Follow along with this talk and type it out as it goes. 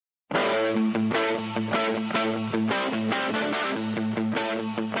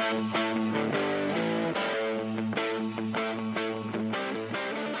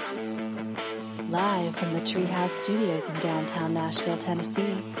House Studios in downtown Nashville,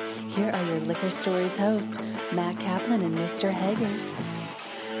 Tennessee. Here are your Liquor Stories hosts, Matt Kaplan and Mr. Hager.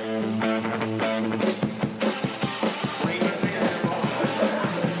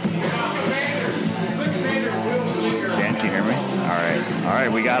 Dan, can you hear me? All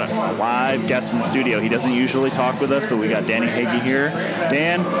right, we got a live guest in the studio. He doesn't usually talk with us, but we got Danny Hagee here.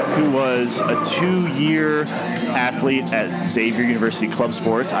 Dan, who was a 2-year athlete at Xavier University Club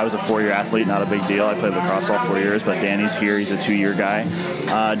Sports. I was a 4-year athlete, not a big deal. I played lacrosse all 4 years, but Danny's here. He's a 2-year guy.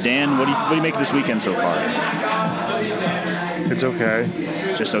 Dan, what do you make of this weekend so far? It's okay.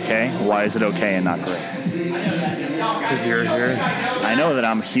 Just okay? Why is it okay and not great? Because you're here. I know that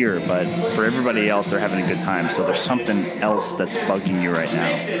I'm here, but for everybody else, they're having a good time, so there's something else that's bugging you right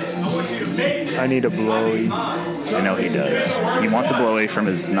now. I need a blowy. I know he does. He wants a blowy from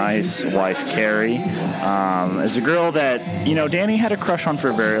his nice wife, Carrie. As a girl that, Danny had a crush on for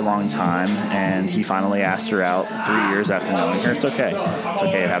a very long time, and he finally asked her out 3 years after knowing her. It's okay. It's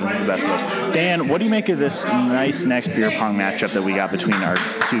okay. It happens to the best of us. Dan, what do you make of this nice next beer pong matchup that we got between our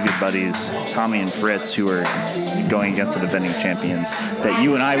two good buddies, Tommy and Fritz, who are going against the defending champions that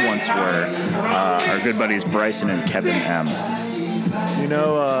you and I once were, our good buddies Bryson and Kevin M.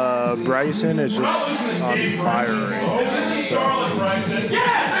 Bryson is just on fire right now, so I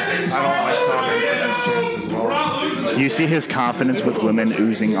don't like Tommy for his chances at all. Do you see his confidence with women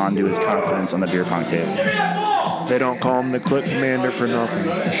oozing onto his confidence on the beer pong table? They don't call him the Clip Commander for nothing.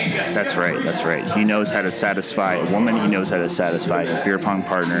 That's right. He knows how to satisfy a woman, he knows how to satisfy his beer pong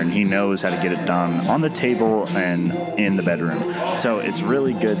partner, and he knows how to get it done on the table and in the bedroom. So it's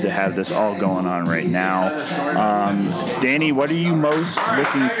really good to have this all going on right now. Danny, what are you most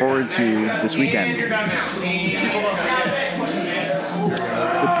looking forward to this weekend?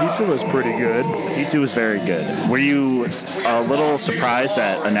 The pizza was pretty good. Pizza was very good. Were you a little surprised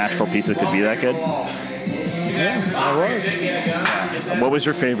that a Nashville pizza could be that good? Yeah, I was. What was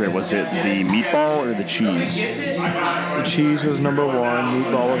your favorite? Was it the meatball or the cheese? The cheese was number 1,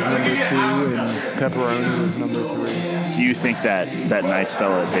 meatball was number 2, and pepperoni was number 3. Do you think that nice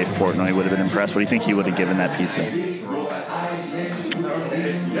fella, Dave Portnoy, would have been impressed? What do you think he would have given that pizza?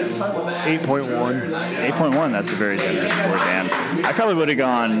 8.1. 8.1, that's a very generous score, Dan. I probably would have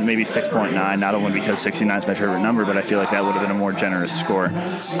gone maybe 6.9, not only because 69 is my favorite number, but I feel like that would have been a more generous score.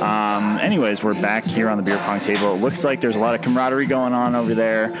 Anyways, we're back here on the beer pong table. It looks like there's a lot of camaraderie going on over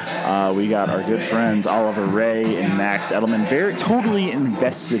there. We got our good friends Oliver Ray and Max Edelman. They're totally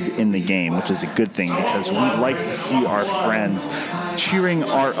invested in the game, which is a good thing because we like to see our friends cheering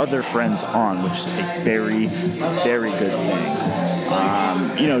our other friends on, which is a very, very good thing.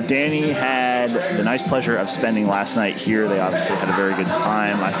 Danny had the nice pleasure of spending last night here. They obviously had a very good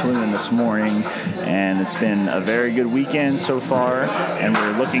time. I flew in this morning, and it's been a very good weekend so far, and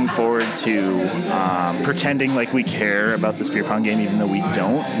we're looking forward to pretending like we care about this beer pong game, even though we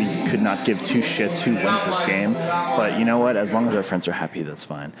don't. We could not give two shits who wins this game, but you know what? As long as our friends are happy, that's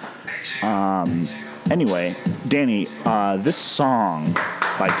fine. Anyway, Danny, this song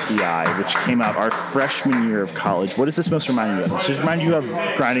by T.I., which came out our freshman year of college, what does this most remind you of? Does this remind you of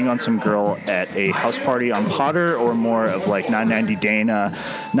grinding on some girl at a house party on Potter, or more of like 990 Dana,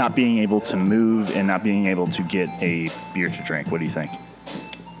 not being able to move and not being able to get a beer to drink? What do you think? I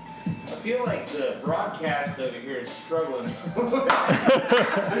feel like the broadcast over here is struggling. We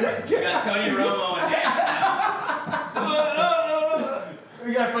got Tony Romo and Dan.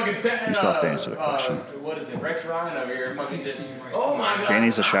 We got fucking You still have to answer the question. What is it? Rex Ryan over here fucking just. Oh my god.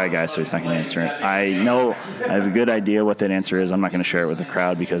 Danny's a shy guy, so he's not going to answer it. I know I have a good idea what that answer is. I'm not going to share it with the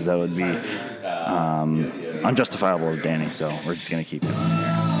crowd because that would be unjustifiable of Danny, so we're just going to keep it on here.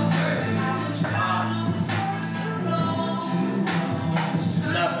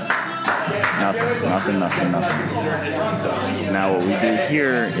 Nothing. Now what we do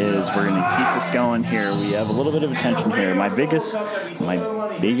here is we're going to keep this going here. We have a little bit of attention here. My biggest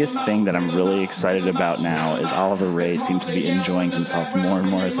thing that I'm really excited about now is Oliver Ray seems to be enjoying himself more and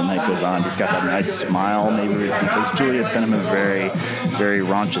more as the night goes on. He's got that nice smile. Maybe it's because Julia sent him a very, very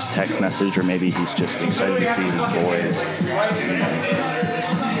raunchous text message, or maybe he's just excited to see his boys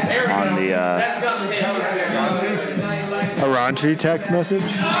on the... A raunchy text message?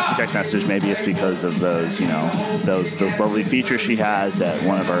 Text message, maybe it's because of those, those lovely features she has that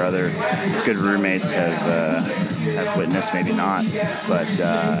one of our other good roommates have witnessed, maybe not. But,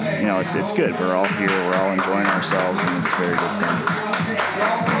 it's good. We're all here. We're all enjoying ourselves, and it's a very good thing.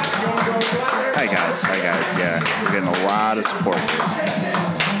 Hi, guys. Yeah, we're getting a lot of support here.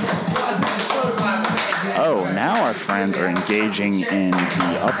 Oh, now our friends are engaging in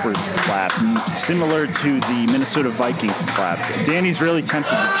the upwards clap, similar to the Minnesota Vikings clap. Danny's really tempted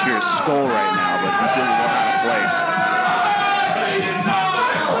to cheer Skull right now, but he feels a little out of place.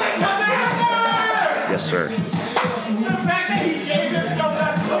 Yes, sir.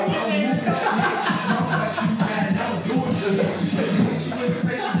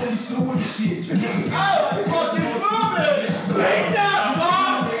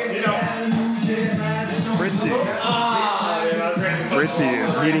 Fritzy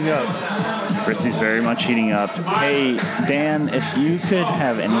is heating up. Fritzy's very much heating up. Hey, Dan, if you could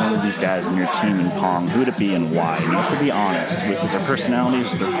have any one of these guys on your team in Pong, who would it be and why? You have to be honest. Was it their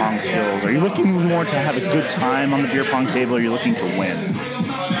personalities, their Pong skills? Are you looking more to have a good time on the beer pong table, or are you looking to win?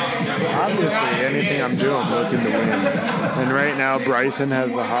 Obviously, anything I'm doing, I'm looking to win. And right now, Bryson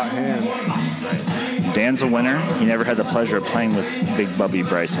has the hot hand. Dan's a winner. He never had the pleasure of playing with Big Bubby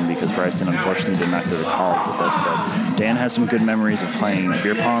Bryson because Bryson unfortunately did not go to college with us. But Dan has some good memories of playing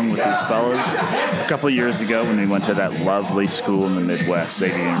beer pong with these fellas a couple of years ago when we went to that lovely school in the Midwest,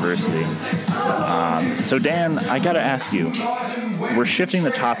 Xavier University. So Dan, I got to ask you, we're shifting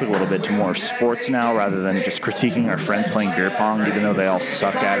the topic a little bit to more sports now rather than just critiquing our friends playing beer pong, even though they all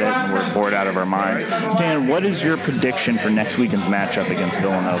suck at it and we're bored out of our minds. Dan, what is your prediction for next weekend's matchup against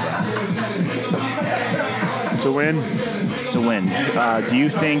Villanova? To win. To win. Do you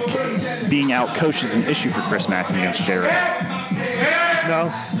think being out-coached is an issue for Chris Mackin against Jay Wright? No.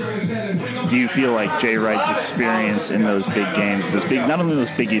 Do you feel like Jay Wright's experience in those big games, not only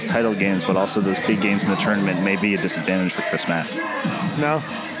those Big East title games, but also those big games in the tournament may be a disadvantage for Chris Mack? No.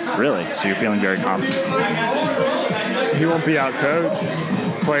 Really? So you're feeling very confident? He won't be out-coached.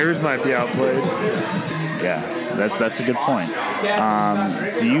 Players might be outplayed. Yeah. That's a good point.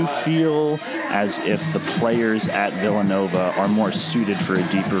 Do you feel as if the players at Villanova are more suited for a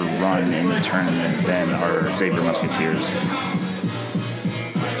deeper run in the tournament than our Xavier Musketeers?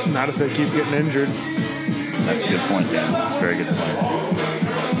 Not if they keep getting injured. That's a good point, Dan. That's a very good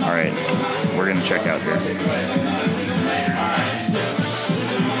point. All right, we're going to check out here.